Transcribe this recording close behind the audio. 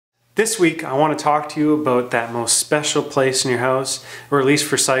This week I want to talk to you about that most special place in your house, or at least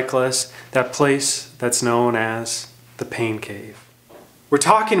for cyclists, that place that's known as the pain cave. We're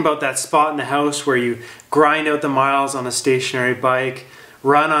talking about that spot in the house where you grind out the miles on a stationary bike,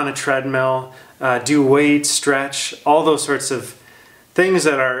 run on a treadmill, do weights, stretch, all those sorts of things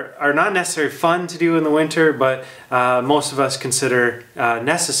that are not necessarily fun to do in the winter, but most of us consider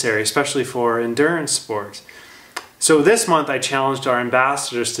necessary, especially for endurance sports. So this month I challenged our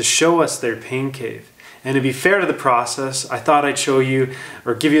ambassadors to show us their pain cave. And to be fair to the process, I thought I'd show you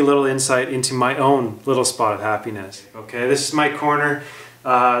or give you a little insight into my own little spot of happiness. Okay, this is my corner.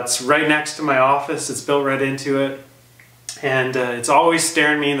 It's right next to my office. It's built right into it. And it's always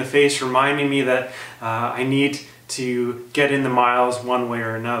staring me in the face, reminding me that I need to get in the miles one way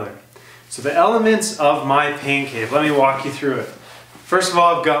or another. So the elements of my pain cave, let me walk you through it. First of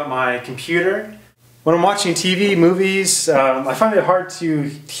all, I've got my computer. When I'm watching TV, movies, I find it hard to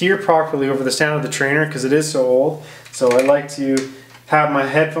hear properly over the sound of the trainer because it is so old. So I like to have my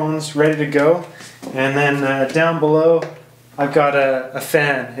headphones ready to go. And then down below, I've got a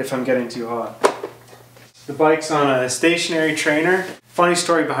fan if I'm getting too hot. The bike's on a stationary trainer. Funny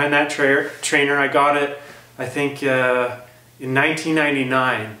story behind that trainer, I got it, I think, in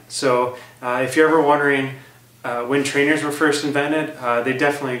 1999. So if you're ever wondering when trainers were first invented, they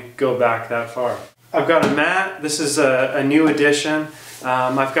definitely go back that far. I've got a mat. This is a new addition.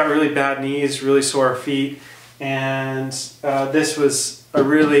 I've got really bad knees, really sore feet, and this was a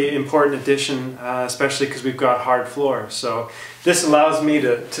really important addition, especially because we've got hard floors. So this allows me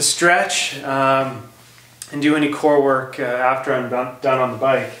to stretch and do any core work after I'm done on the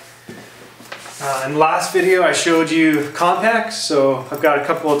bike. In the last video I showed you Compex, so I've got a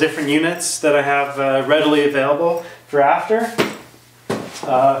couple of different units that I have readily available for after.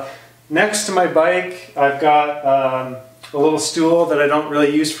 Next to my bike I've got a little stool that I don't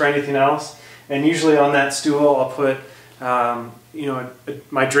really use for anything else, and usually on that stool I'll put you know,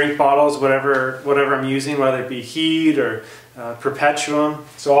 my drink bottles, whatever I'm using, whether it be Heat or Perpetuum.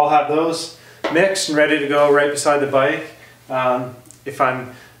 So I'll have those mixed and ready to go right beside the bike. If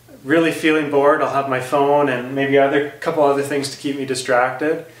I'm really feeling bored, I'll have my phone and maybe a couple other things to keep me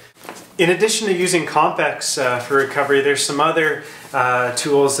distracted. In addition to using Compex for recovery, there's some other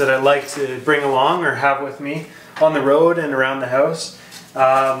tools that I like to bring along or have with me on the road and around the house.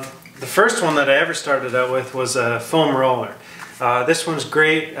 The first one that I ever started out with was a foam roller. This one's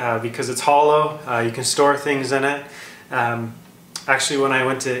great because it's hollow. You can store things in it. Actually, when I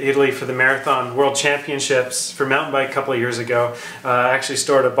went to Italy for the Marathon World Championships for mountain bike a couple of years ago, I actually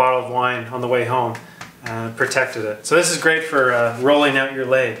stored a bottle of wine on the way home, protected it. So this is great for rolling out your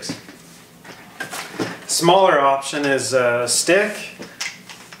legs. Smaller option is a stick.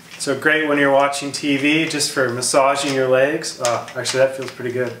 So great when you're watching TV, just for massaging your legs. Actually, that feels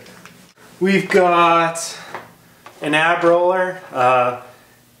pretty good. We've got an ab roller.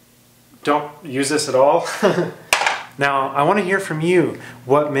 Don't use this at all. Now, I want to hear from you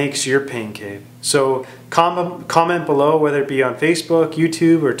what makes your pain cave. So comment below, whether it be on Facebook,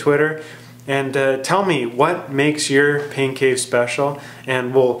 YouTube, or Twitter, and tell me what makes your pain cave special,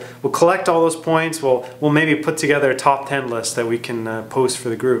 and we'll collect all those points. We'll maybe put together a top 10 list that we can post for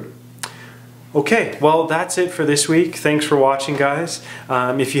the group. Okay, well that's it for this week. Thanks for watching, guys.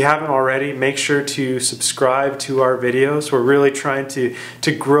 If you haven't already, make sure to subscribe to our videos. We're really trying to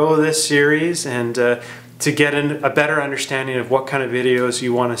grow this series and to get a better understanding of what kind of videos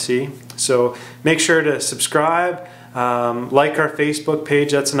you want to see. So make sure to subscribe, like our Facebook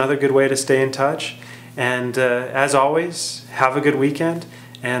page. That's another good way to stay in touch. And as always, have a good weekend,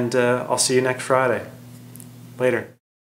 and I'll see you next Friday. Later.